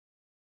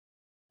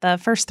The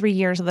first 3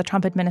 years of the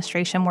Trump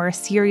administration were a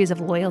series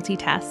of loyalty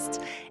tests,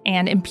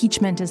 and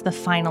impeachment is the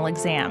final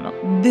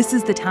exam. This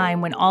is the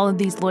time when all of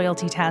these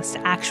loyalty tests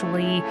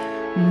actually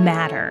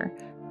matter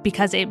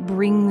because it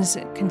brings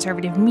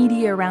conservative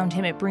media around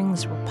him, it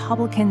brings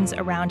Republicans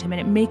around him, and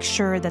it makes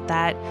sure that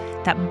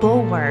that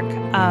bulwark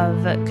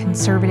of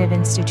conservative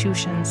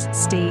institutions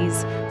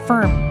stays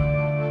firm.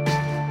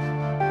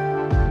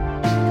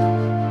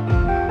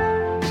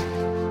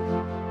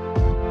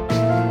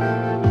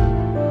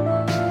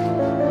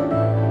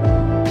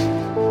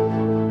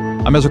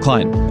 I'm Ezra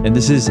Klein, and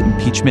this is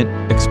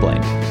Impeachment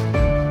Explained.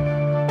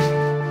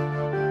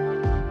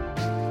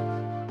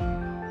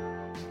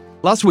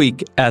 Last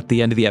week, at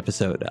the end of the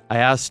episode, I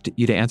asked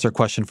you to answer a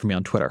question for me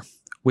on Twitter,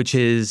 which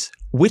is,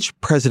 which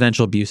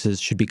presidential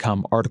abuses should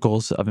become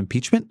articles of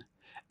impeachment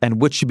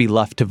and which should be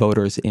left to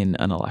voters in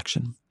an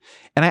election?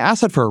 And I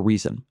asked that for a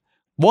reason.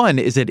 One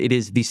is that it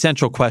is the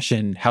central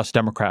question House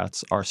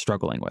Democrats are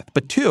struggling with.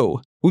 But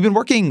two, we've been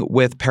working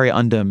with Perry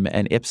Undum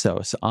and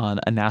Ipsos on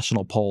a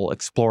national poll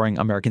exploring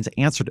Americans'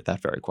 answer to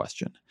that very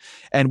question.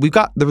 And we've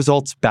got the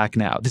results back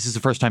now. This is the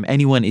first time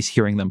anyone is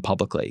hearing them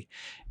publicly.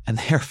 And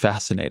they're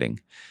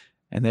fascinating.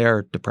 And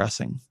they're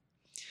depressing.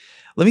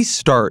 Let me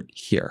start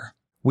here.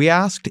 We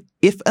asked,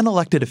 if an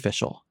elected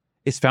official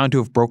is found to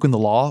have broken the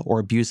law or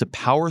abused the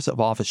powers of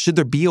office, should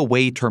there be a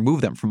way to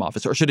remove them from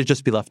office, or should it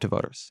just be left to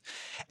voters?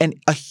 And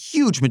a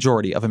huge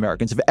majority of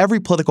Americans of every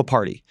political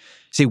party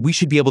say we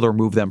should be able to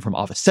remove them from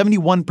office.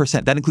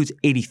 71%. That includes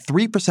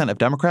 83% of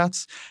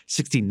Democrats,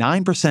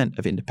 69%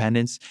 of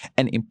independents,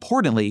 and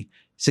importantly,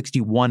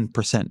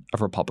 61%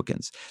 of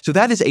Republicans. So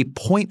that is a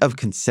point of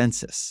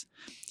consensus.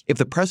 If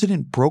the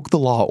president broke the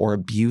law or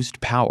abused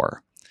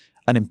power,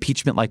 an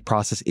impeachment-like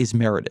process is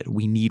merited.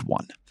 We need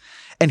one.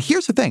 And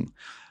here's the thing.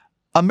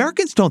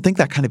 Americans don't think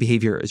that kind of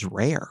behavior is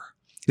rare.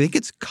 They think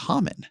it's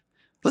common.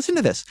 Listen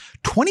to this.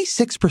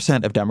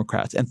 26% of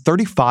Democrats and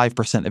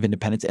 35% of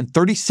independents and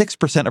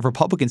 36% of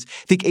Republicans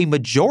think a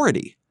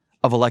majority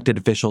of elected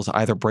officials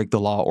either break the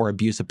law or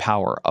abuse the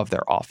power of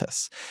their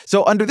office.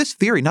 So under this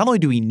theory, not only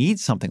do we need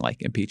something like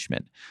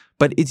impeachment,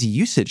 but its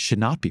usage should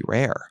not be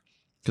rare.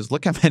 Because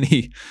look how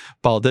many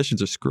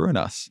politicians are screwing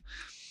us.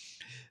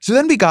 So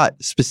then we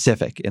got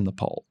specific in the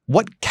poll.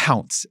 What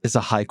counts as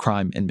a high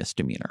crime and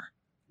misdemeanor?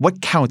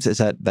 What counts as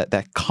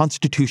that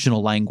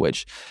constitutional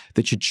language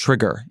that should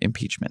trigger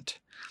impeachment?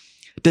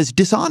 Does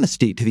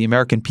dishonesty to the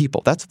American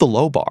people, that's the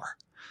low bar.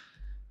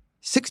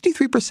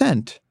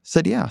 63%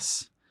 said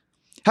yes.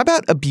 How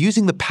about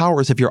abusing the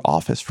powers of your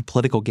office for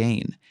political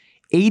gain?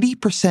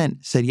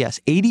 80% said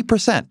yes.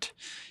 80%,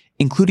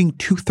 including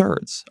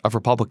 2/3 of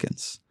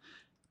Republicans.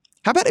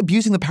 How about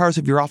abusing the powers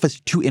of your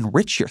office to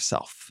enrich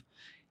yourself?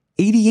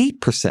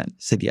 88%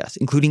 said yes,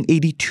 including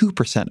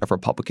 82% of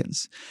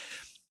Republicans.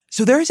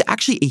 So there is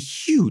actually a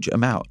huge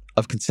amount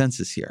of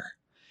consensus here.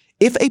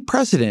 If a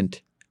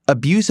president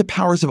abused the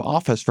powers of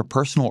office for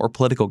personal or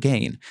political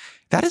gain,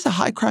 that is a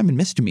high crime and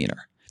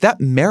misdemeanor. That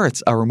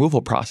merits a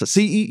removal process. So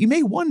you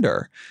may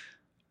wonder,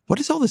 what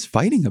is all this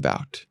fighting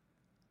about?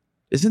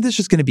 Isn't this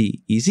just going to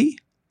be easy?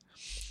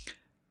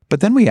 But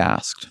then we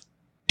asked,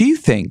 do you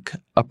think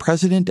a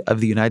president of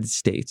the United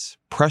States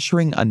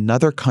pressuring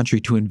another country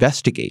to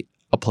investigate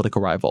a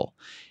political rival,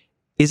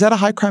 is that a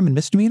high crime and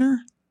misdemeanor?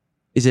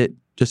 Is it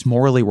just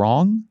morally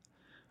wrong?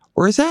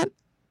 Or is that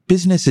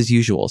business as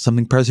usual,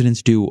 something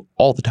presidents do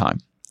all the time?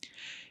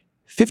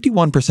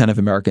 51% of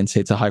Americans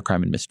say it's a high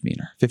crime and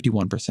misdemeanor.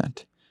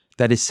 51%.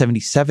 That is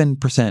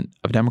 77%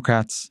 of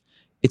Democrats.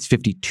 It's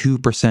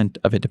 52%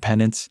 of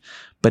independents,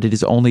 but it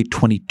is only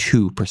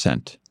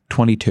 22%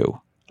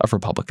 of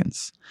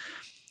Republicans.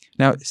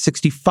 Now,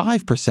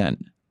 65%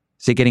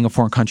 say getting a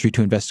foreign country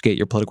to investigate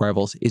your political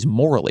rivals is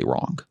morally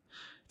wrong.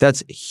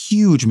 That's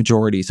huge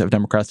majorities of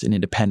Democrats and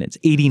independents,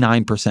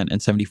 89% and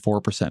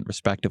 74%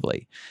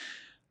 respectively.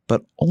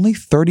 But only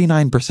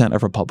 39%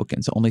 of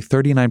Republicans, only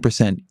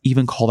 39%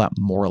 even call that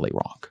morally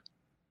wrong.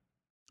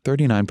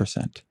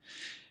 39%.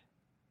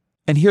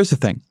 And here's the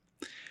thing.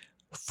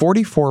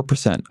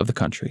 44% of the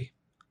country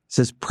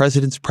says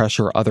presidents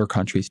pressure other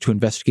countries to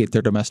investigate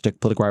their domestic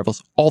political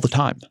rivals all the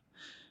time.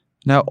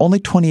 Now, only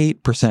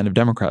 28% of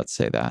Democrats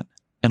say that,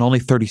 and only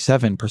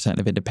 37%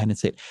 of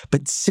independents say it.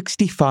 But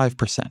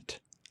 65%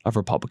 of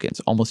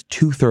Republicans, almost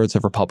 2/3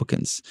 of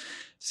Republicans,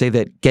 say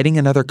that getting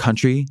another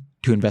country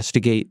to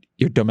investigate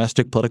your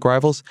domestic political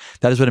rivals,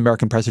 that is what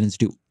American presidents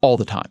do all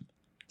the time.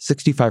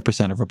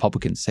 65% of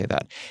Republicans say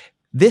that.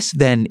 This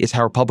then is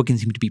how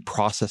Republicans seem to be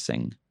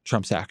processing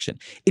Trump's action.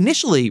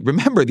 Initially,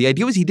 remember, the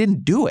idea was he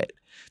didn't do it.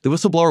 The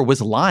whistleblower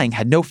was lying,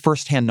 had no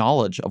firsthand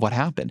knowledge of what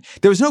happened.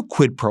 There was no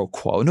quid pro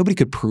quo. Nobody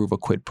could prove a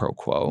quid pro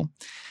quo.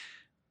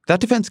 That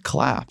defense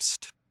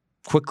collapsed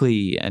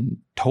quickly and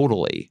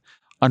totally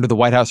under the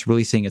White House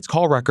releasing its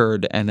call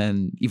record and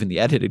then even the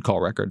edited call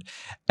record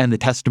and the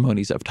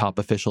testimonies of top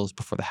officials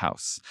before the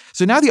House.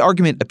 So now the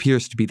argument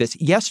appears to be this.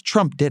 Yes,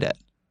 Trump did it.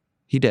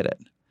 He did it.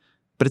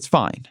 But it's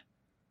fine.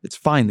 It's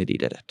fine that he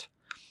did it.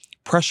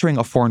 Pressuring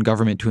a foreign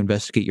government to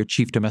investigate your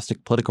chief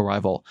domestic political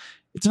rival,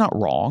 it's not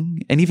wrong.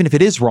 And even if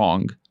it is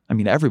wrong, I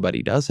mean,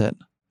 everybody does it.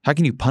 How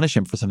can you punish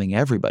him for something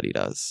everybody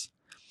does?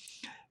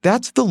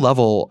 That's the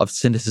level of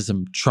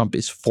cynicism Trump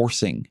is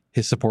forcing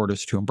his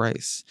supporters to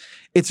embrace.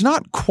 It's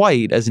not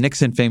quite, as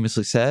Nixon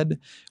famously said,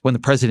 when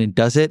the president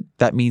does it,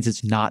 that means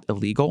it's not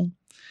illegal.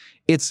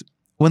 It's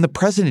when the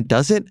president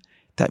does it,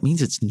 that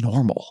means it's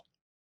normal.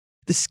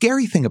 The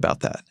scary thing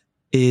about that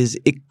is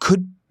it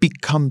could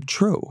become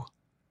true.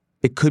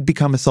 It could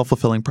become a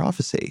self-fulfilling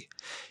prophecy.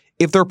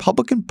 If the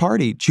Republican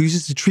Party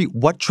chooses to treat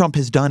what Trump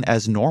has done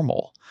as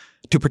normal,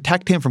 to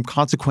protect him from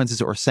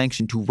consequences or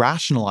sanction, to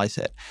rationalize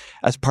it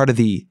as part of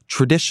the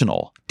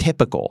traditional,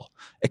 typical,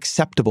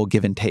 acceptable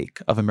give and take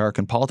of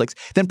American politics,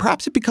 then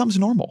perhaps it becomes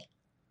normal.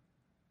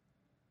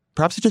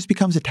 Perhaps it just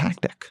becomes a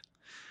tactic.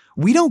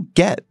 We don't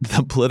get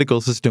the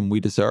political system we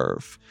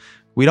deserve.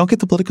 We don't get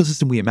the political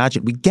system we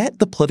imagine. We get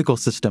the political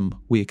system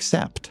we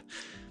accept.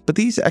 But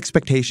these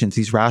expectations,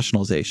 these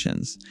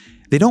rationalizations,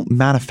 they don't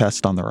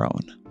manifest on their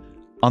own.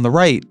 On the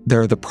right,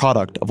 they're the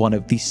product of one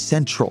of the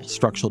central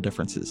structural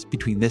differences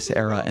between this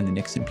era and the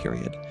Nixon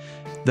period,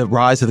 the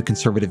rise of the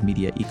conservative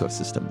media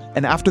ecosystem.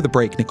 And after the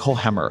break, Nicole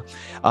Hemmer,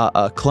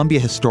 a Columbia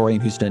historian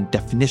who's done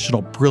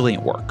definitional,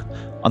 brilliant work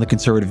on the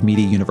conservative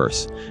media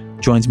universe,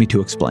 joins me to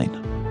explain.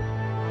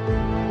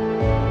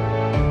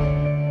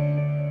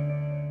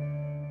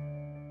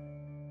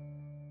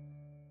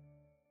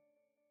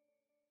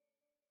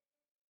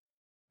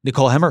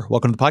 Nicole Hemmer,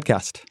 welcome to the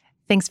podcast.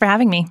 Thanks for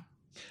having me.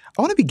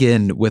 I want to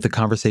begin with a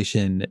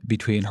conversation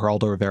between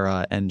Geraldo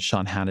Rivera and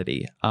Sean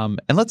Hannity, and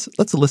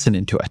let's listen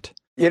into it.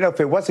 You know, if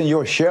it wasn't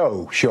your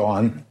show,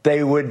 Sean,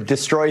 they would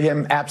destroy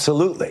him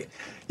absolutely.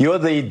 You're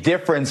the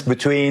difference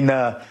between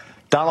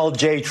Donald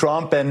J.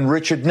 Trump and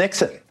Richard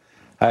Nixon.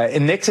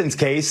 In Nixon's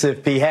case,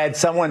 if he had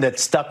someone that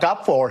stuck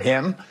up for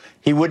him,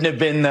 he wouldn't have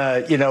been,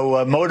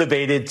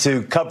 motivated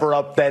to cover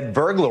up that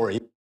burglary.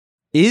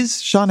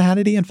 Is Sean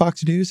Hannity and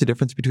Fox News a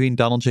difference between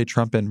Donald J.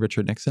 Trump and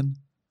Richard Nixon?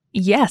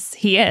 Yes,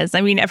 he is.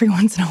 I mean, every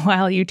once in a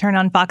while you turn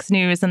on Fox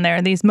News and there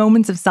are these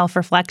moments of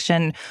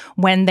self-reflection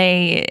when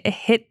they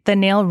hit the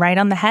nail right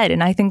on the head.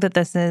 And I think that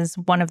this is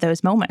one of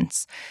those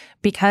moments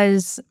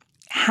because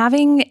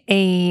having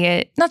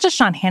not just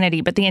Sean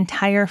Hannity, but the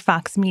entire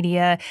Fox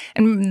media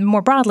and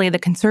more broadly, the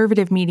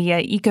conservative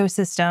media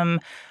ecosystem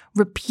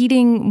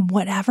repeating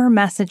whatever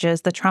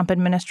messages the Trump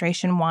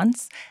administration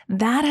wants,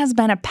 that has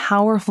been a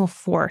powerful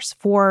force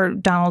for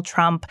Donald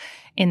Trump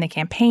in the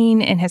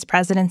campaign, in his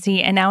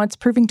presidency, and now it's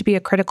proving to be a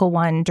critical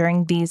one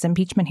during these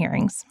impeachment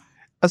hearings.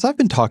 As I've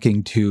been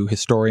talking to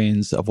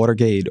historians of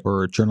Watergate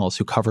or journalists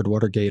who covered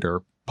Watergate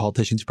or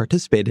politicians who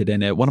participated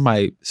in it, one of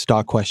my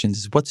stock questions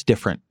is what's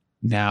different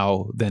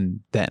now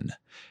than then?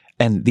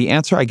 And the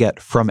answer I get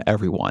from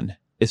everyone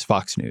is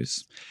Fox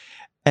News.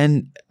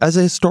 And as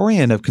a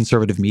historian of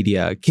conservative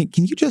media, can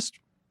you just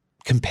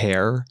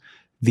compare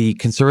the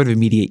conservative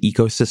media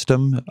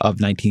ecosystem of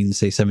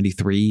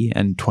 1973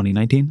 and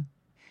 2019?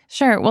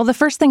 Sure. Well, the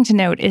first thing to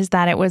note is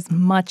that it was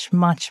much,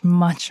 much,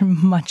 much,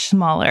 much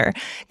smaller.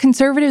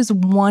 Conservatives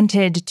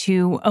wanted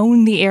to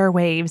own the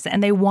airwaves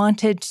and they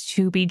wanted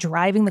to be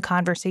driving the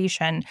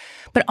conversation.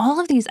 But all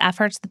of these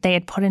efforts that they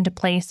had put into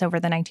place over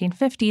the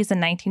 1950s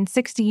and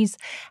 1960s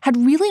had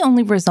really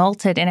only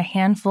resulted in a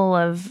handful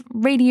of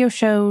radio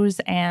shows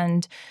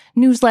and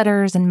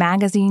newsletters and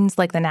magazines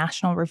like the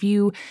National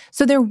Review.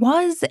 So there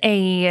was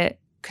a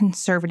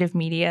conservative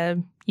media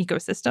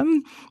ecosystem,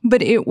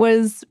 but it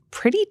was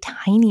pretty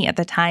tiny at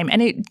the time.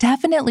 And it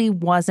definitely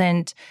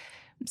wasn't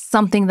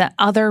something that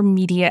other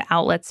media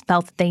outlets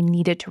felt that they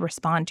needed to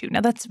respond to. Now,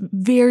 that's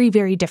very,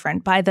 very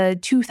different. By the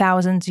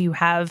 2000s, you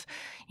have,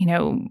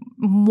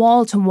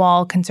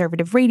 wall-to-wall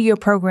conservative radio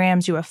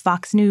programs. You have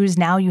Fox News.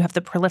 Now you have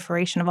the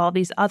proliferation of all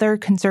these other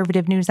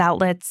conservative news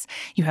outlets.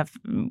 You have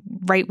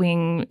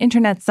right-wing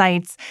internet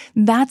sites.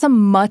 That's a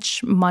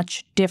much,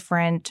 much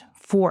different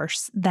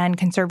force than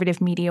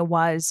conservative media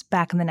was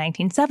back in the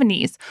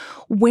 1970s.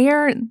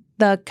 Where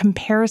the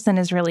comparison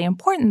is really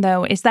important,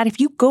 though, is that if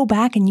you go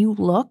back and you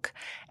look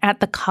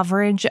at the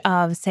coverage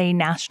of, say,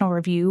 National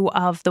Review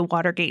of the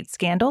Watergate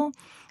scandal,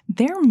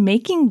 they're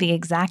making the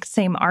exact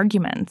same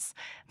arguments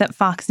that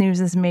Fox News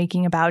is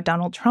making about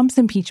Donald Trump's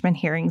impeachment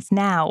hearings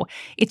now.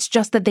 It's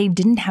just that they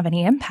didn't have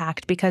any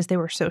impact because they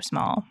were so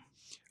small.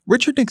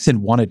 Richard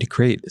Nixon wanted to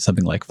create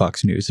something like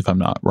Fox News, if I'm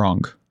not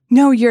wrong.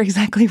 No, you're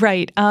exactly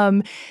right.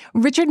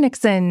 Richard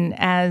Nixon,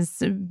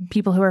 as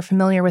people who are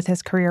familiar with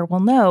his career will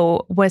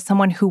know, was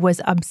someone who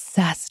was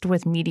obsessed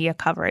with media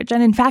coverage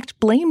and, in fact,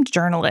 blamed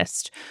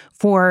journalists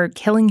for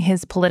killing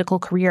his political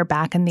career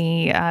back in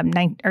the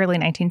early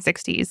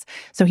 1960s.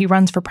 So he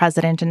runs for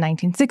president in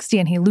 1960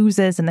 and he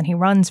loses, and then he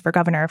runs for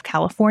governor of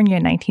California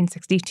in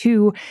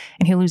 1962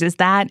 and he loses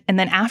that. And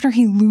then after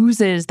he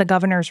loses the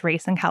governor's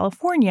race in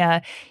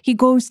California, he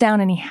goes down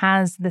and he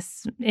has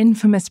this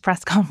infamous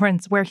press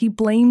conference where he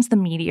blames the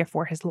media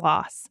for his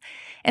loss.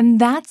 And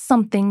that's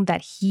something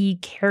that he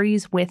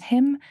carries with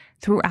him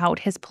throughout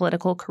his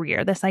political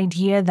career, this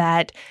idea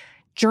that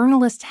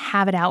journalists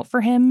have it out for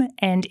him,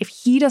 and if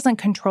he doesn't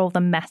control the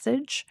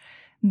message,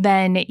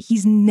 then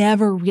he's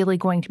never really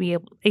going to be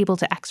able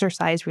to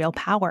exercise real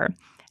power.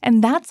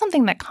 And that's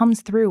something that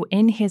comes through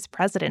in his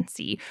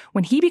presidency.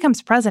 When he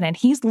becomes president,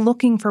 he's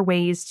looking for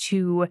ways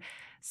to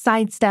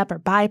sidestep or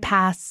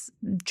bypass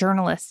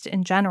journalists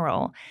in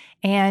general.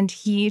 And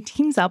he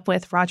teams up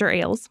with Roger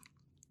Ailes,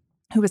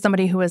 who was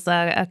somebody who was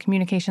a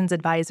communications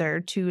advisor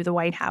to the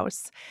White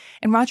House.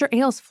 And Roger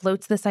Ailes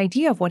floats this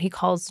idea of what he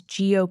calls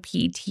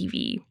GOP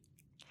TV.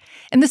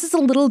 And this is a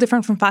little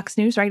different from Fox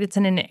News, right? It's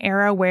in an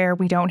era where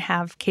we don't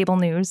have cable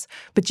news.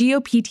 But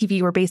GOP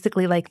TV were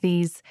basically like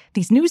these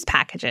news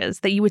packages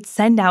that you would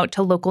send out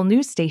to local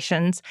news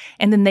stations,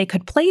 and then they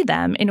could play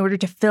them in order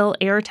to fill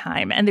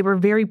airtime. And they were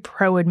very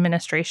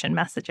pro-administration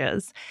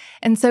messages.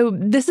 And so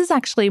this is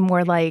actually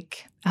more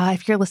like,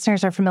 if your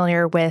listeners are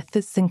familiar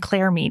with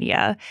Sinclair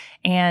Media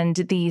and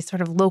the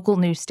sort of local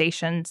news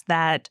stations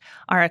that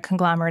are a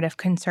conglomerate of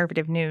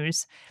conservative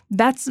news,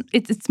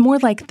 it's more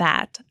like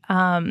that.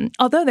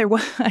 Although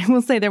I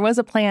will say there was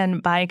a plan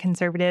by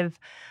conservative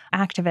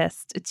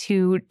activists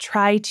to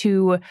try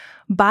to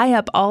buy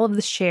up all of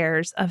the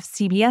shares of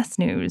CBS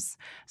News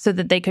so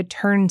that they could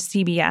turn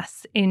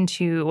CBS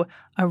into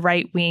a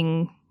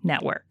right-wing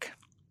network.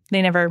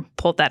 They never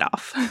pulled that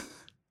off.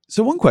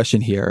 So one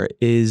question here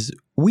is,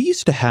 we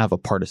used to have a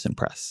partisan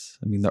press.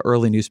 I mean, the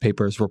early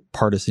newspapers were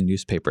partisan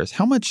newspapers.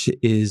 How much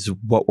is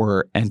what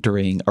we're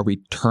entering a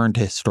return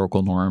to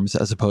historical norms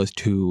as opposed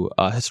to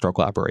a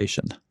historical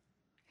aberration?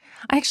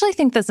 I actually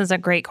think this is a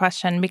great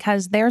question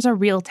because there's a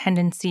real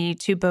tendency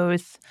to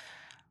both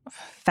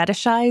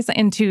fetishize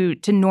and to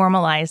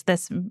normalize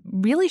this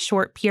really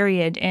short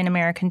period in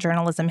American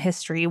journalism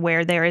history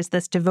where there is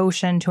this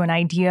devotion to an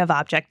idea of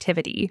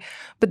objectivity.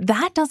 But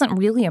that doesn't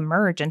really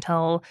emerge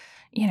until,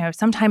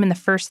 sometime in the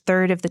first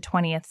third of the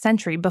 20th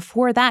century.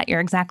 Before that, you're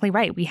exactly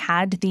right. We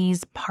had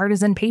these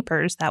partisan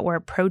papers that were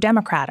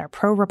pro-Democrat or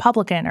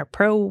pro-Republican or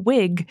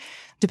pro-Whig,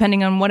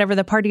 depending on whatever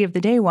the party of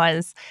the day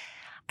was.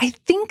 I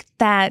think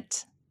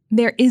that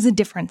there is a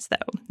difference,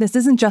 though. This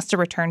isn't just a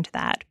return to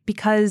that,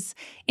 because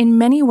in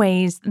many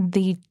ways,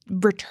 the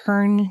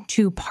return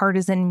to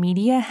partisan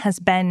media has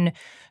been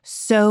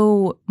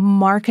so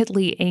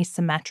markedly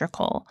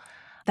asymmetrical.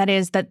 That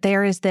is, that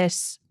there is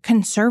this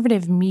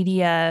conservative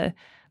media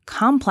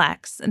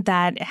complex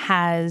that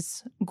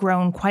has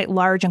grown quite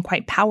large and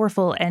quite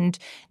powerful and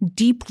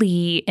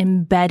deeply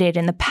embedded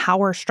in the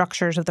power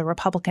structures of the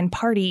Republican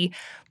Party.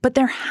 But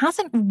there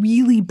hasn't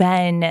really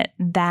been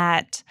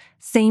that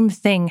same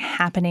thing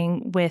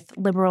happening with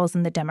liberals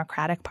in the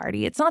Democratic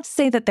Party. It's not to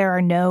say that there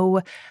are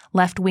no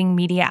left-wing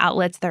media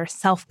outlets that are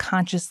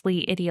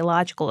self-consciously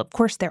ideological. Of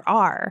course there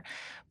are.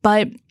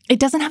 But it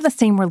doesn't have the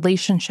same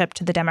relationship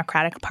to the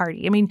Democratic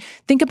Party. I mean,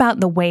 think about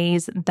the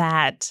ways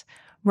that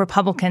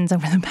Republicans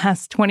over the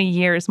past 20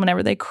 years,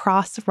 whenever they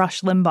cross Rush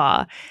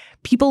Limbaugh,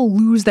 people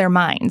lose their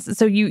minds.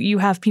 So you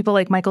have people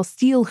like Michael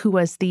Steele, who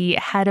was the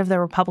head of the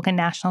Republican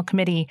National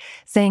Committee,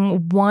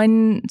 saying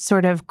one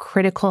sort of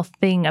critical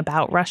thing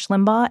about Rush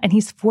Limbaugh, and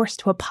he's forced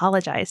to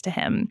apologize to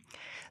him.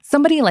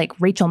 Somebody like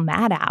Rachel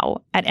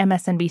Maddow at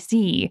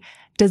MSNBC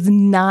does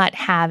not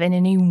have in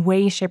any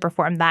way, shape, or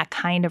form that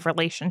kind of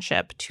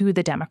relationship to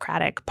the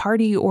Democratic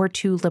Party or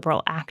to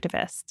liberal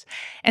activists.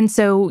 And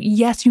so,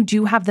 yes, you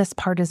do have this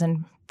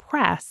partisan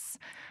press,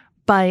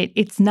 but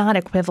it's not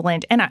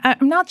equivalent. And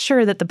I'm not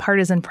sure that the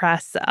partisan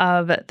press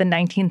of the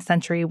 19th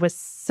century was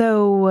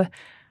so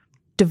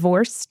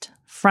divorced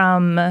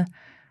from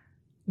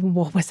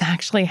what was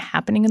actually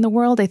happening in the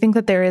world. I think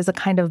that there is a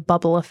kind of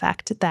bubble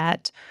effect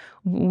that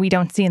we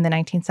don't see in the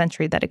 19th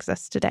century that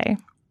exists today.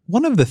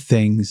 One of the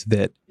things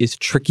that is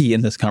tricky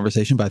in this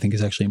conversation, but I think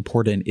is actually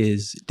important,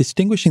 is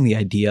distinguishing the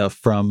idea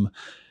from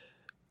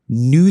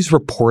news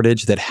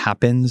reportage that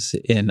happens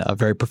in a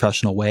very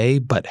professional way,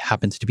 but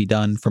happens to be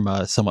done from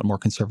a somewhat more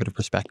conservative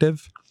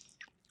perspective,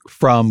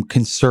 from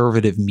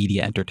conservative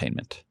media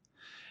entertainment.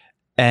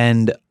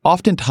 And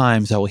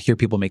oftentimes I will hear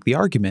people make the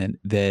argument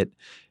that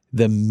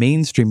the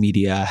mainstream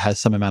media has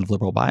some amount of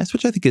liberal bias,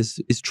 which I think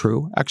is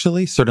true,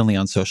 actually, certainly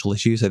on social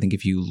issues. I think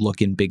if you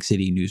look in big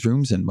city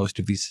newsrooms, and most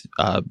of these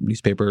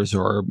newspapers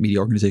or media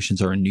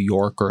organizations are in New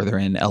York or they're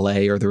in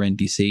LA or they're in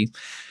DC,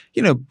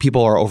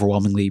 people are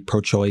overwhelmingly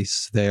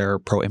pro-choice. They're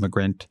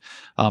pro-immigrant.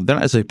 They're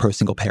not necessarily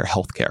pro-single-payer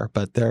healthcare,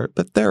 but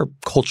they're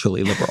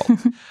culturally liberal.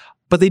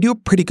 But they do a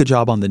pretty good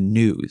job on the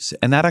news.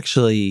 And that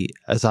actually,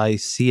 as I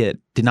see it,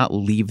 did not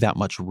leave that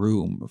much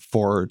room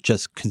for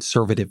just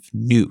conservative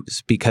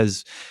news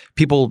because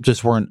people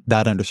just weren't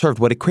that underserved.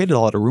 What it created a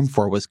lot of room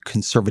for was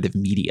conservative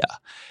media.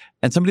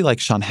 And somebody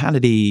like Sean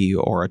Hannity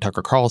or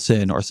Tucker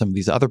Carlson or some of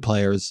these other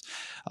players,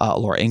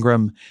 Laura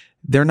Ingraham,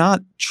 they're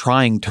not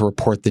trying to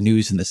report the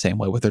news in the same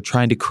way. What they're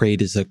trying to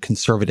create is a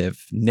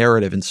conservative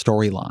narrative and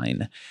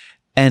storyline.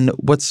 And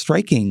what's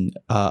striking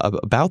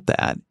about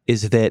that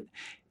is that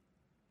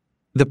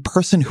the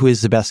person who is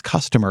the best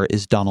customer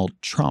is Donald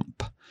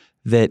Trump,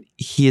 that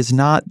he is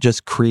not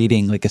just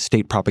creating like a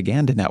state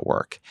propaganda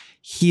network.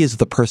 He is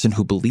the person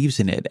who believes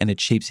in it and it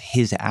shapes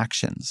his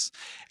actions.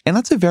 And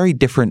that's a very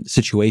different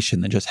situation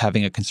than just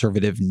having a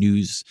conservative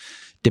news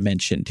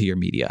dimension to your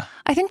media.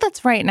 I think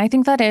that's right. And I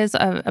think that is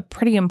a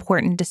pretty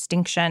important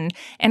distinction.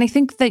 And I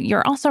think that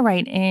you're also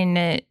right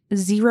in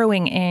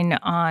zeroing in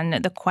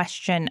on the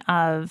question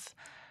of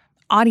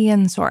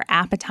audience or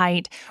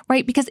appetite,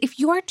 right? Because if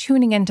you are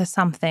tuning into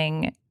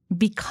something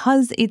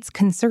because it's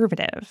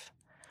conservative,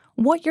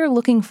 what you're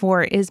looking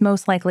for is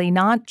most likely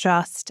not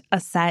just a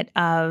set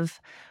of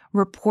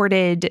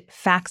reported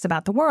facts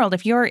about the world.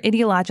 If you're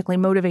ideologically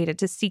motivated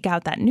to seek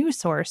out that news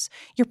source,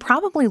 you're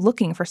probably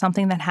looking for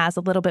something that has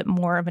a little bit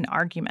more of an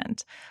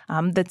argument,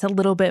 that's a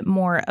little bit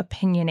more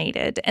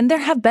opinionated. And there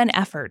have been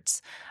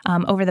efforts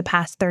over the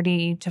past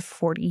 30 to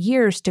 40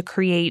 years to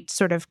create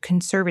sort of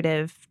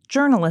conservative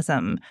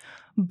journalism,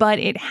 but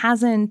it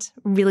hasn't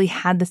really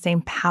had the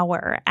same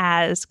power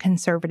as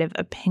conservative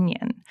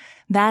opinion.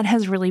 That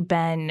has really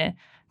been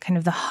kind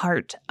of the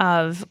heart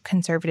of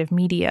conservative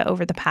media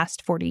over the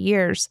past 40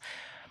 years.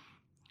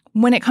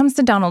 When it comes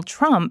to Donald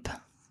Trump,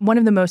 one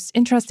of the most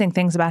interesting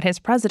things about his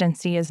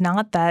presidency is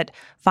not that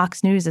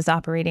Fox News is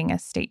operating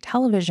as state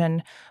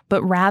television,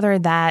 but rather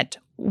that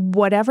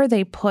whatever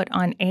they put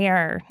on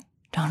air,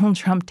 Donald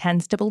Trump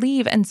tends to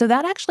believe. And so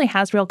that actually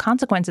has real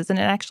consequences. And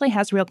it actually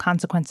has real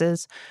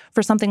consequences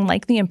for something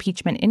like the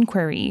impeachment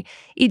inquiry.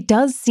 It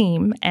does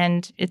seem,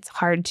 and it's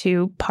hard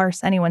to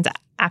parse anyone's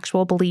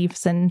actual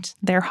beliefs and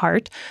their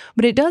heart,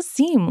 but it does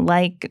seem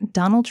like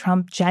Donald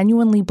Trump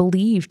genuinely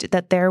believed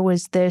that there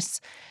was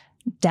this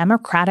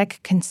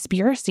Democratic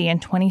conspiracy in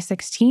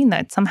 2016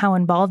 that somehow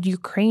involved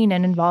Ukraine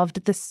and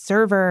involved this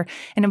server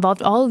and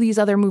involved all of these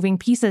other moving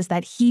pieces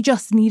that he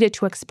just needed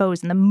to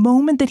expose. And the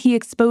moment that he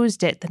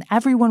exposed it, then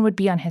everyone would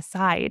be on his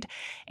side.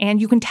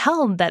 And you can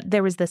tell that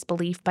there was this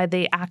belief by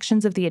the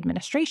actions of the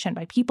administration,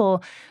 by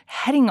people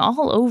heading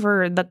all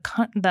over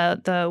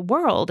the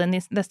world, and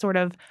this sort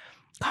of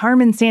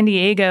Carmen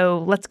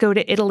Sandiego, let's go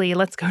to Italy,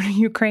 let's go to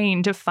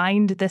Ukraine to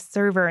find this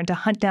server and to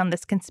hunt down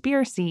this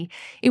conspiracy.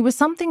 It was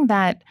something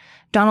that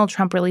Donald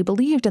Trump really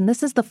believed. And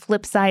this is the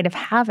flip side of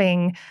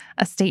having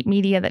a state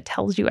media that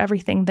tells you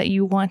everything that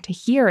you want to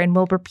hear and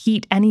will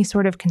repeat any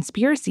sort of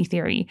conspiracy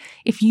theory.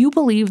 If you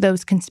believe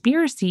those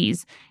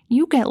conspiracies,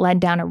 you get led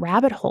down a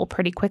rabbit hole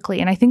pretty quickly.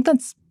 And I think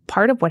that's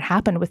part of what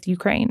happened with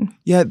Ukraine.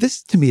 Yeah,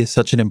 this to me is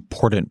such an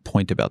important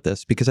point about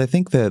this, because I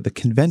think the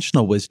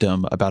conventional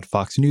wisdom about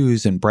Fox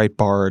News and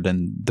Breitbart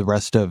and the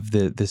rest of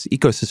this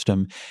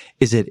ecosystem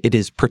is it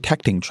is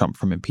protecting Trump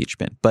from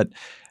impeachment. But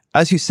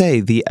as you say,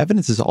 the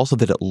evidence is also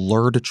that it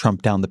lured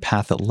Trump down the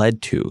path that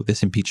led to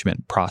this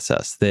impeachment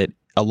process, that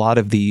a lot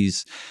of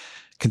these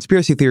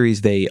conspiracy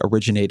theories, they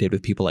originated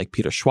with people like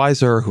Peter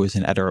Schweizer, who is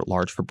an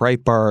editor-at-large for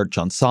Breitbart,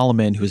 John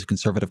Solomon, who is a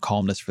conservative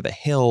columnist for The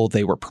Hill.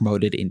 They were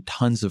promoted in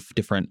tons of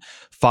different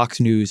Fox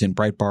News and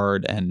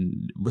Breitbart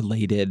and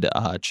related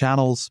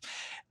channels,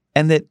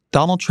 and that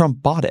Donald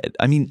Trump bought it.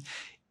 I mean,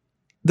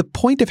 the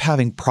point of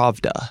having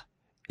Pravda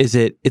is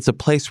it's a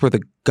place where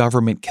the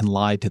government can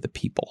lie to the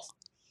people.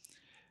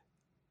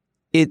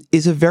 It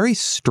is a very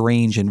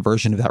strange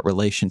inversion of that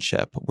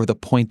relationship, where the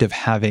point of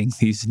having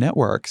these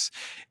networks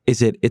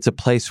is it's a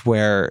place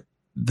where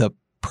the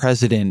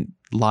president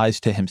lies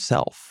to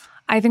himself.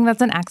 I think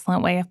that's an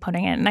excellent way of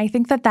putting it. And I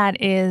think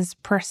that is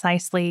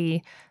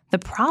precisely the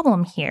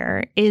problem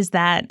here, is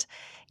that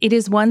it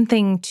is one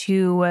thing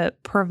to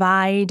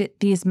provide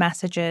these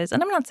messages.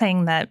 And I'm not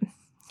saying that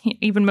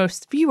even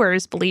most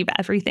viewers believe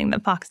everything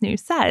that Fox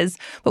News says,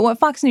 but what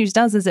Fox News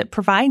does is it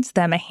provides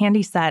them a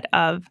handy set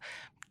of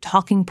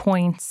talking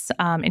points,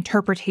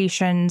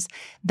 interpretations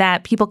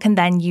that people can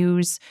then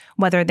use,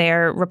 whether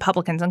they're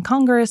Republicans in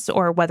Congress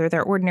or whether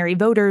they're ordinary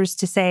voters,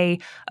 to say,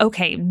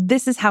 okay,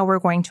 this is how we're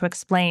going to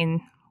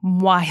explain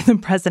why the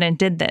president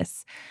did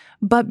this.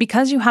 But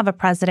because you have a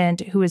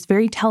president who is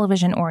very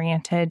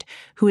television-oriented,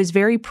 who is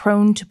very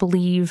prone to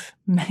believe,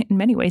 in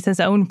many ways, his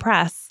own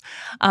press,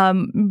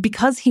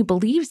 because he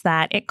believes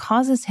that, it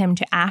causes him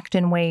to act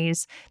in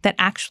ways that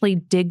actually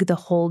dig the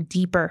hole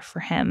deeper for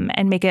him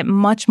and make it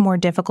much more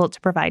difficult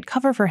to provide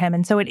cover for him.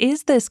 And so it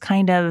is this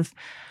kind of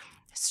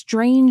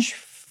strange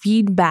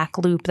feedback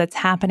loop that's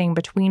happening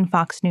between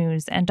Fox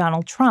News and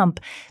Donald Trump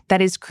that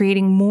is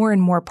creating more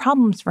and more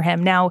problems for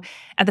him. Now,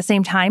 at the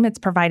same time, it's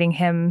providing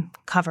him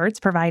cover. It's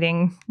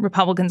providing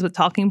Republicans with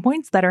talking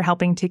points that are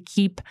helping to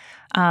keep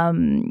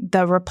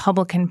the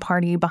Republican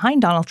Party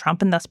behind Donald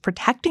Trump and thus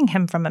protecting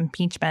him from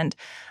impeachment.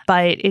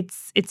 But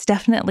it's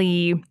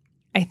definitely,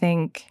 I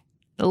think,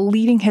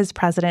 leading his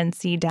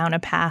presidency down a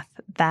path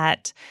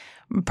that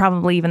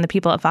probably even the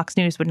people at Fox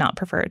News would not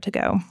prefer it to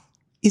go.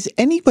 Is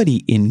anybody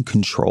in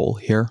control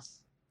here?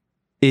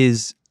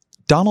 Is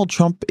Donald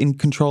Trump in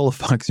control of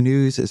Fox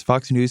News? Is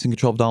Fox News in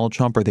control of Donald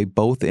Trump? Are they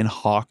both in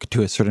hock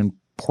to a certain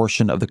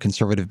portion of the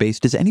conservative base?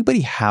 Does anybody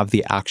have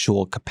the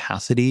actual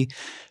capacity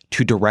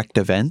to direct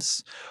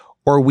events?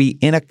 Or are we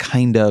in a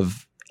kind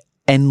of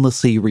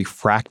endlessly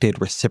refracted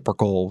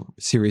reciprocal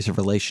series of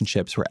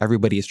relationships where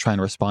everybody is trying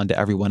to respond to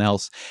everyone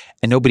else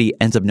and nobody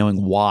ends up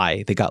knowing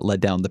why they got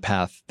led down the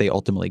path they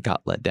ultimately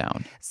got led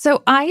down?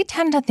 So I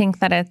tend to think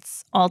that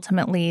it's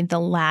ultimately the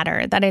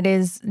latter, that it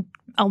is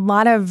a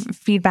lot of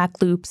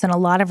feedback loops and a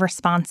lot of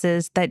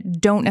responses that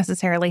don't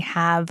necessarily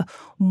have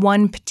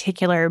one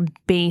particular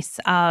base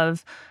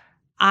of,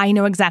 I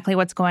know exactly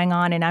what's going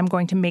on and I'm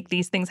going to make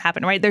these things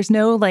happen, right? There's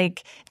no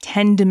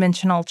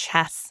 10-dimensional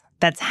chess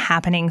that's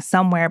happening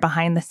somewhere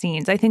behind the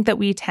scenes. I think that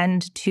we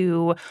tend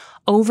to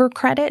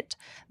overcredit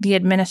the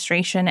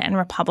administration and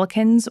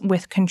Republicans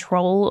with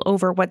control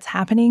over what's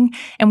happening,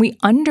 and we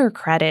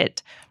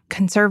undercredit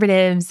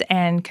conservatives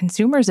and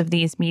consumers of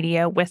these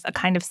media with a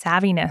kind of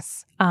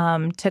savviness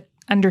to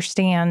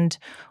understand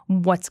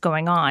what's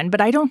going on.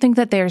 But I don't think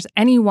that there's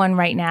anyone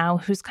right now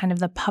who's kind of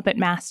the puppet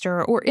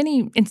master or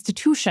any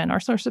institution or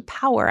source of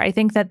power. I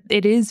think that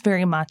it is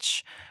very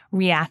much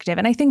reactive.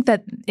 And I think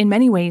that in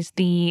many ways,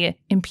 the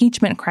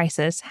impeachment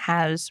crisis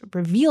has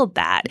revealed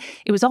that.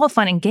 It was all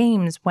fun and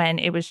games when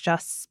it was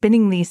just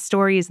spinning these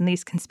stories and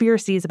these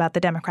conspiracies about the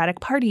Democratic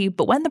Party.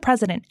 But when the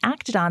president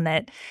acted on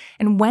it,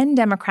 and when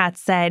Democrats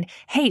said,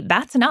 hey,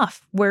 that's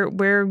enough,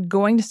 we're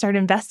going to start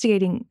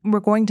investigating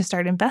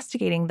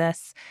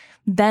this,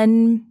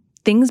 then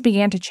things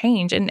began to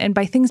change. And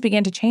by things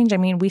began to change, I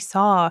mean, we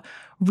saw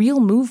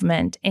real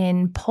movement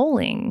in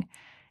polling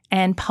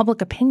and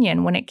public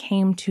opinion when it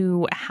came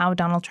to how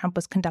Donald Trump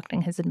was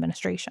conducting his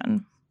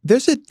administration.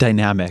 There's a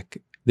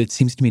dynamic that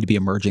seems to me to be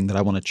emerging that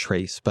I want to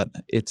trace, but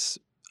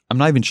I'm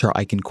not even sure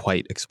I can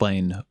quite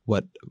explain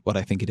what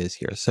I think it is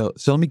here. So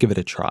let me give it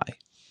a try.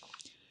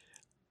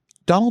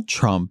 Donald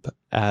Trump,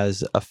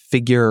 as a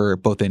figure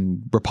both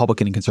in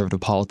Republican and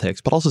conservative politics,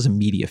 but also as a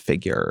media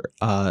figure,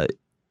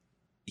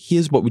 he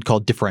is what we'd call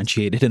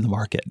differentiated in the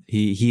market.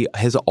 He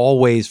has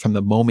always, from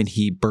the moment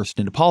he burst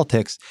into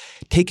politics,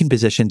 taken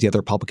positions the other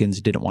Republicans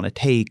didn't want to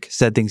take,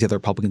 said things the other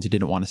Republicans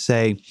didn't want to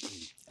say,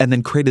 and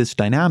then created this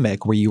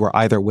dynamic where you were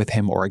either with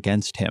him or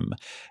against him,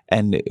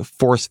 and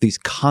forced these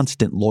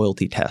constant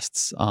loyalty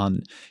tests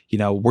on,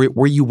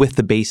 were you with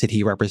the base that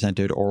he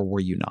represented or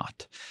were you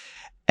not?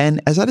 And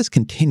as that has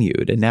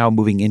continued, and now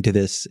moving into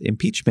this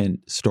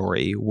impeachment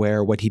story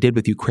where what he did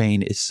with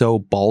Ukraine is so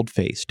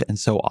bald-faced and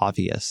so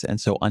obvious and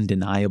so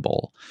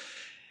undeniable,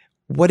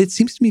 what it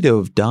seems to me to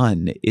have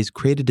done is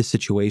created a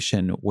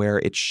situation where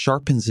it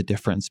sharpens the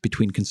difference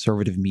between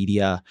conservative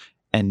media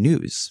and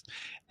news.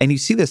 And you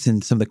see this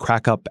in some of the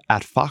crack up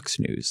at Fox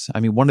News.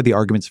 I mean, one of the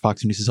arguments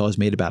Fox News has always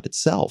made about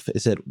itself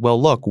is that,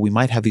 well, look, we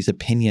might have these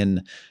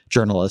opinion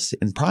journalists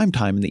in prime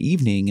time in the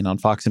evening and on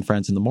Fox and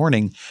Friends in the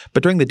morning,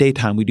 but during the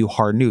daytime, we do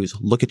hard news.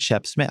 Look at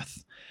Shep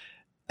Smith.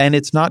 And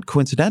it's not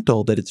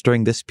coincidental that it's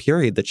during this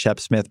period that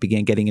Shep Smith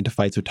began getting into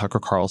fights with Tucker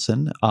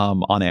Carlson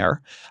on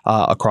air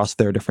across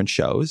their different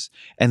shows,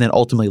 and then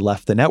ultimately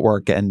left the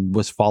network and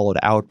was followed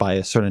out by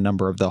a certain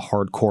number of the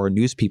hardcore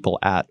news people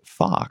at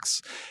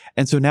Fox.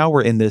 And so now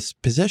we're in this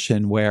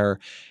position where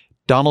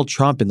Donald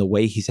Trump, in the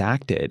way he's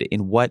acted,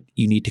 in what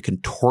you need to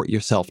contort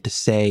yourself to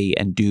say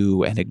and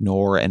do and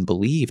ignore and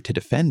believe to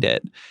defend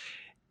it,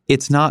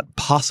 it's not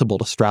possible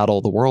to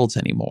straddle the worlds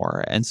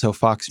anymore. And so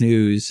Fox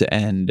News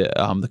and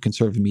the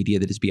conservative media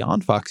that is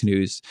beyond Fox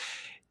News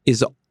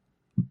is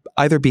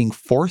either being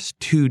forced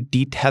to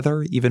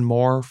detether even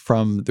more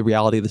from the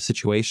reality of the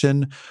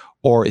situation,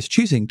 or is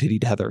choosing to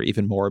detether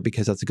even more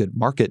because that's a good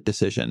market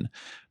decision.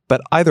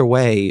 But either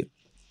way,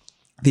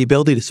 the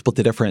ability to split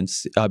the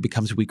difference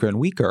becomes weaker and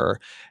weaker.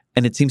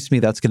 And it seems to me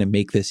that's going to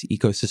make this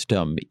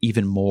ecosystem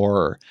even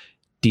more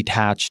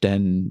detached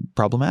and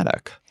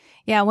problematic.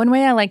 Yeah, one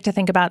way I like to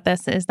think about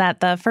this is that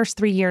the first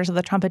 3 years of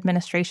the Trump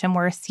administration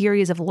were a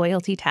series of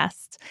loyalty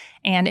tests,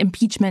 and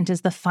impeachment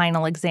is the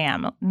final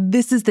exam.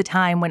 This is the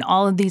time when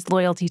all of these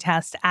loyalty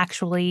tests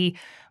actually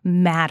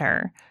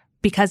matter,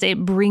 because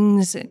it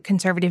brings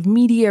conservative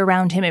media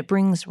around him, it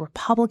brings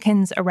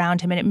Republicans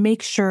around him, and it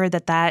makes sure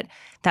that that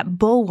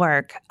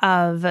bulwark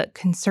of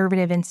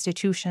conservative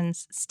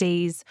institutions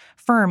stays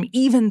firm,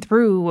 even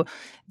through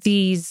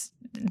these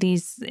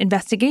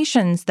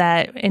investigations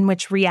in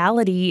which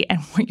reality and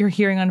what you're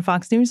hearing on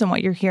Fox News and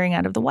what you're hearing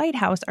out of the White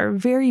House are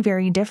very,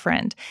 very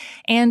different.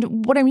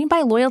 And what I mean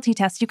by loyalty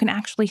tests, you can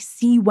actually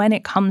see when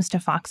it comes to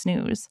Fox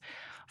News.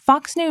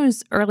 Fox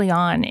News early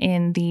on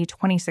in the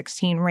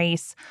 2016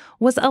 race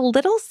was a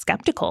little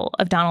skeptical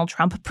of Donald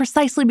Trump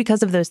precisely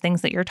because of those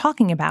things that you're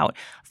talking about.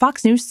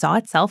 Fox News saw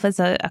itself as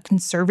a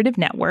conservative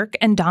network,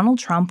 and Donald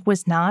Trump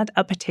was not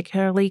a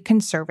particularly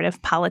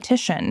conservative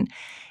politician.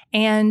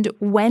 And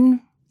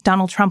when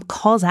Donald Trump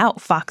calls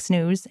out Fox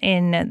News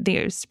in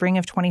the spring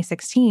of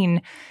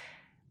 2016,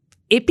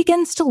 it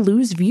begins to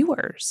lose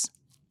viewers.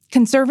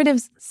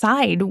 Conservatives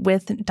side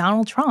with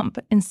Donald Trump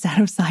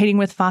instead of siding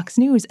with Fox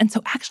News. And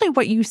so actually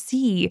what you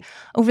see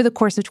over the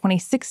course of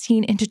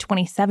 2016 into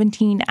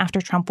 2017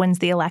 after Trump wins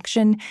the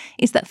election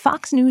is that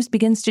Fox News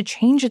begins to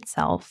change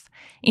itself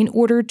in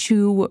order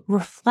to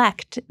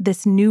reflect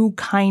this new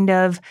kind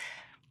of,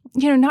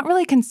 not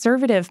really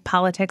conservative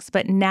politics,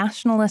 but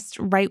nationalist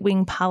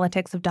right-wing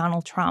politics of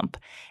Donald Trump.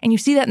 And you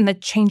see that in the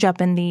change-up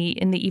in the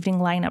evening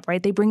lineup,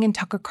 right? They bring in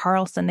Tucker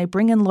Carlson, they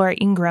bring in Laura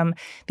Ingraham,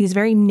 these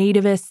very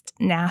nativist,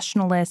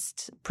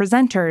 nationalist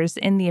presenters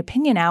in the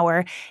opinion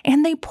hour,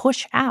 and they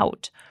push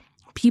out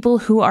people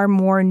who are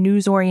more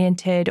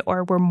news-oriented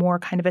or were more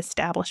kind of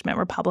establishment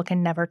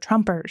Republican, never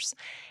Trumpers.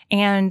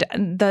 And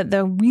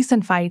the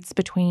recent fights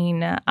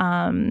between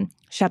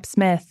Shep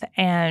Smith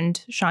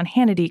and Sean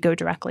Hannity go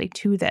directly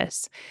to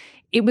this.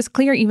 It was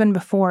clear even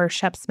before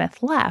Shep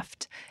Smith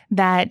left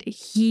that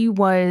he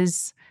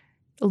was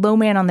a low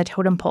man on the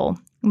totem pole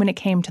when it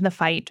came to the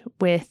fight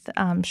with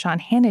Sean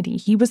Hannity.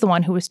 He was the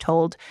one who was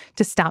told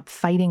to stop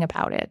fighting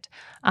about it.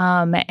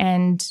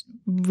 And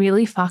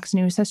really, Fox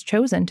News has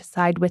chosen to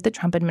side with the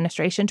Trump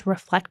administration to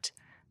reflect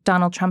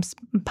Donald Trump's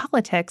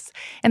politics.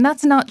 And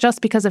that's not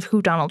just because of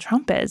who Donald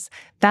Trump is.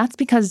 That's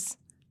because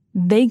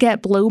they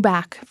get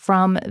blowback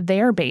from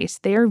their base,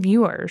 their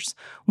viewers,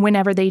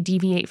 whenever they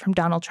deviate from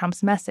Donald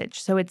Trump's message.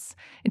 So it's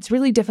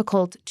really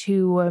difficult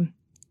to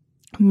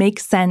make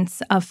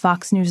sense of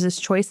Fox News's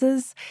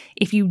choices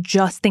if you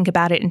just think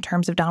about it in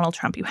terms of Donald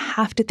Trump. You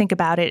have to think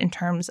about it in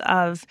terms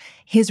of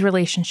his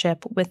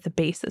relationship with the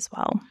base as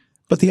well.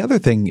 But the other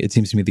thing, it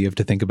seems to me, that you have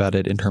to think about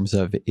it in terms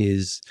of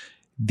is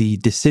the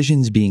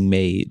decisions being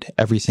made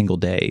every single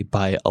day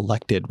by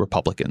elected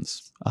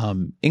Republicans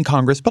in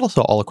Congress, but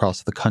also all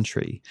across the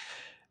country.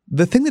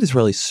 The thing that is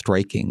really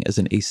striking as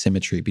an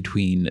asymmetry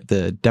between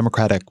the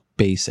Democratic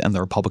base and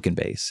the Republican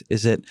base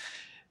is that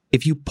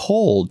if you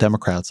poll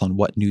Democrats on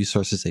what news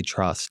sources they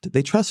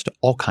trust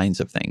all kinds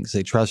of things.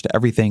 They trust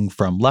everything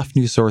from left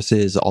news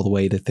sources all the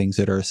way to things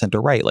that are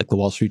center-right, like the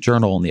Wall Street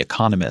Journal and The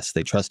Economist.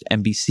 They trust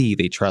NBC.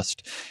 They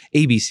trust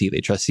ABC.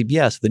 They trust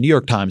CBS, the New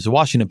York Times, the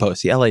Washington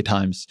Post, the LA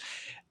Times.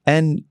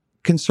 And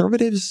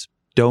conservatives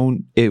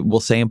will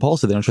say in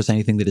polls that they don't trust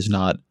anything that is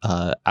not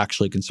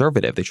actually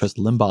conservative. They trust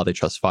Limbaugh. They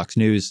trust Fox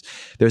News.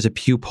 There's a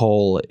Pew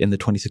poll in the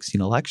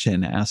 2016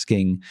 election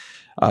asking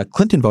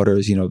Clinton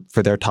voters,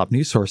 for their top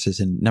news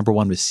sources. And number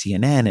one was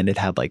CNN, and it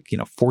had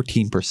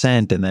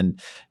 14%, and then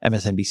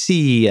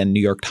MSNBC and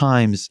New York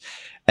Times.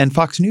 And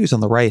Fox News on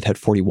the right had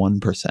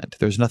 41%.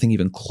 There's nothing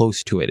even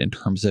close to it in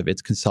terms of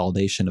its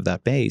consolidation of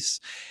that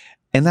base.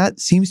 And that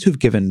seems to have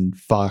given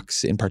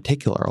Fox in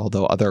particular,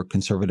 although other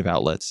conservative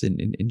outlets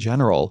in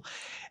general,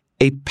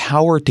 a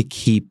power to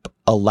keep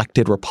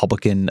elected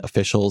Republican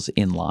officials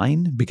in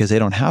line because they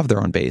don't have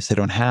their own base. They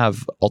don't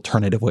have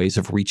alternative ways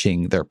of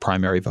reaching their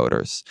primary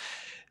voters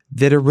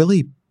that are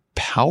really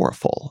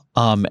powerful.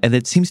 And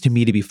it seems to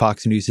me to be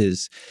Fox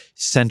News's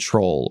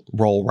central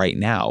role right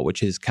now,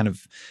 which is kind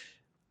of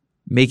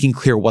making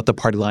clear what the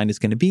party line is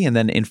going to be and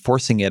then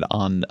enforcing it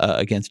on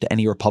against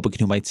any Republican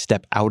who might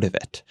step out of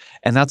it.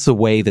 And that's the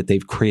way that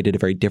they've created a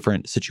very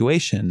different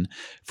situation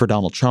for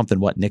Donald Trump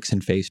than what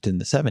Nixon faced in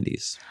the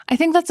 70s. I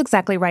think that's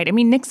exactly right. I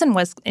mean, Nixon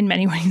was in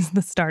many ways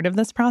the start of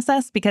this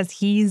process because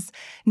he's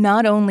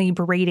not only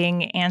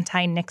berating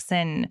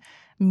anti-Nixon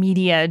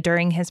media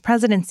during his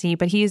presidency,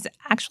 but he's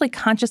actually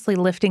consciously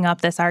lifting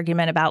up this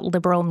argument about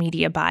liberal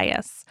media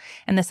bias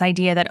and this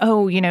idea that,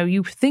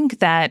 you think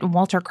that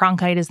Walter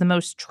Cronkite is the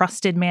most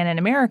trusted man in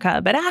America,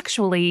 but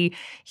actually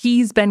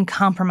he's been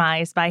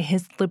compromised by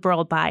his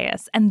liberal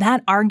bias. And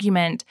that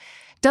argument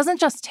doesn't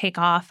just take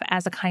off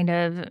as a kind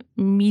of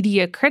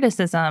media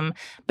criticism,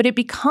 but it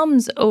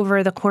becomes,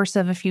 over the course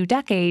of a few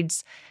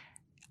decades,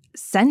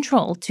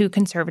 central to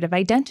conservative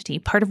identity.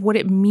 Part of what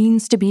it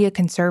means to be a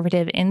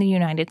conservative in the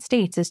United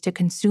States is to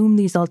consume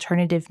these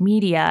alternative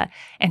media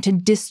and to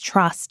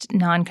distrust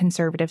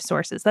non-conservative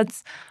sources.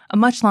 That's a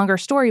much longer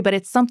story, but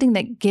it's something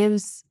that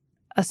gives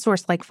a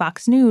source like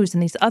Fox News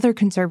and these other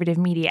conservative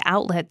media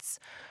outlets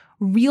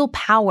real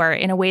power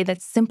in a way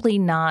that's simply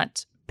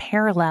not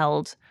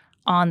paralleled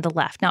on the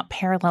left, not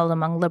paralleled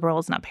among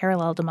liberals, not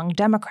paralleled among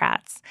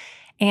Democrats.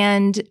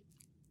 And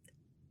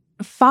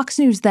Fox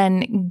News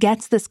then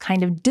gets this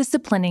kind of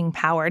disciplining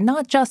power,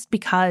 not just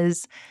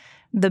because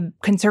the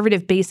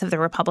conservative base of the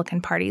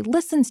Republican Party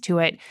listens to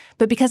it,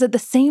 but because at the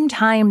same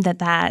time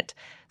that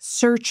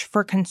search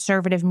for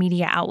conservative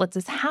media outlets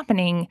is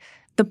happening,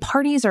 the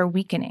parties are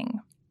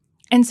weakening.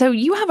 And so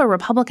you have a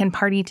Republican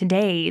Party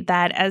today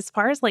that, as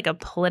far as a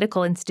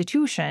political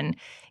institution,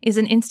 is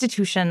an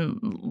institution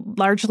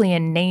largely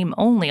in name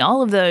only.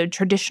 All of the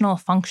traditional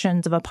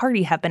functions of a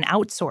party have been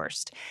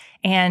outsourced.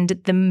 And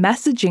the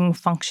messaging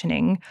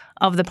functioning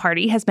of the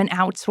party has been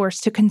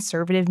outsourced to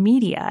conservative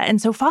media. And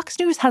so Fox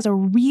News has a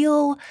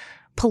real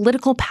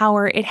political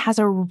power. It has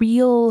a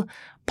real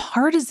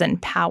partisan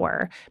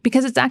power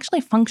because it's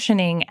actually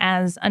functioning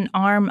as an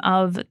arm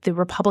of the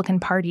Republican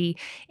Party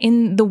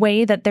in the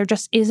way that there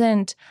just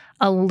isn't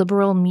a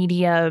liberal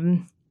media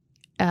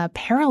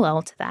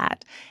parallel to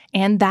that.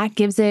 And that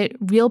gives it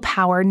real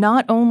power,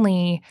 not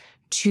only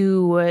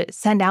to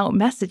send out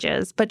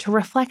messages, but to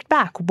reflect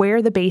back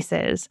where the base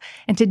is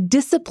and to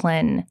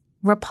discipline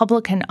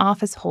Republican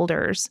office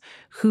holders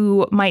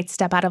who might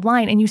step out of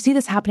line. And you see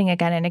this happening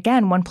again and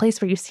again. One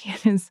place where you see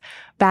it is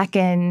back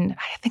in,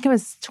 I think it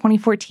was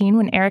 2014,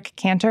 when Eric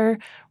Cantor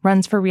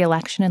runs for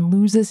re-election and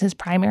loses his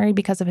primary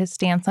because of his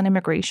stance on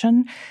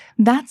immigration.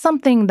 That's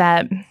something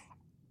that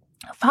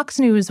Fox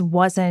News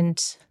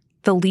wasn't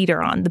the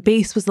leader on. The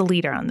base was the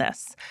leader on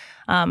this.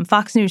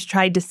 Fox News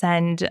tried to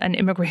send an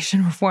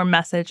immigration reform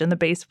message, and the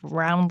base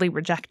roundly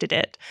rejected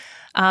it.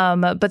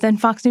 But then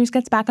Fox News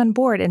gets back on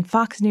board, and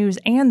Fox News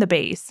and the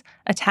base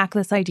attack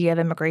this idea of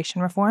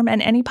immigration reform.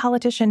 And any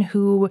politician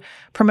who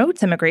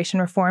promotes immigration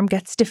reform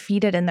gets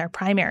defeated in their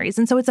primaries.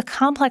 And so it's a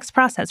complex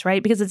process,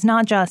 right? Because it's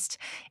not just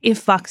if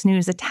Fox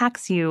News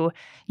attacks you,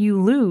 you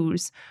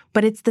lose,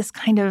 but it's this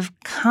kind of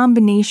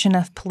combination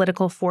of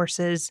political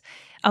forces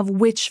of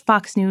which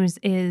Fox News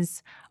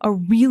is a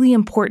really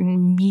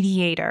important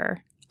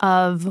mediator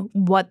of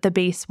what the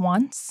base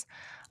wants.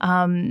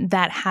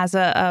 That has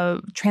a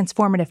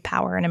transformative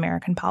power in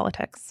American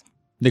politics.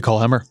 Nicole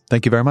Hemmer,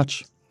 thank you very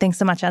much. Thanks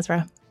so much,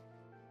 Ezra.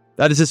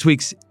 That is this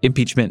week's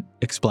Impeachment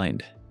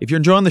Explained. If you're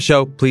enjoying the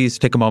show, please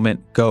take a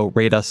moment, go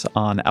rate us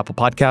on Apple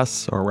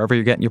Podcasts or wherever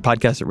you're getting your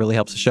podcasts. It really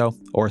helps the show.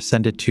 Or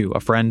send it to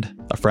a friend,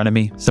 a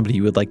frenemy, somebody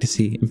you would like to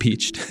see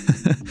impeached.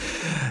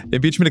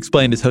 Impeachment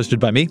Explained is hosted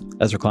by me,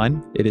 Ezra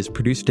Klein. It is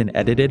produced and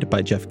edited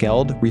by Jeff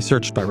Geld,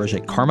 researched by Rajay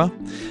Karma,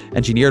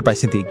 engineered by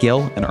Cynthia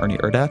Gill and Arnie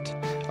Erdath.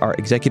 Our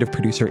executive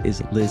producer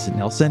is Liz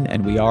Nelson,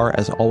 and we are,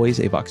 as always,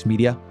 a Vox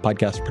Media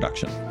podcast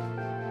production.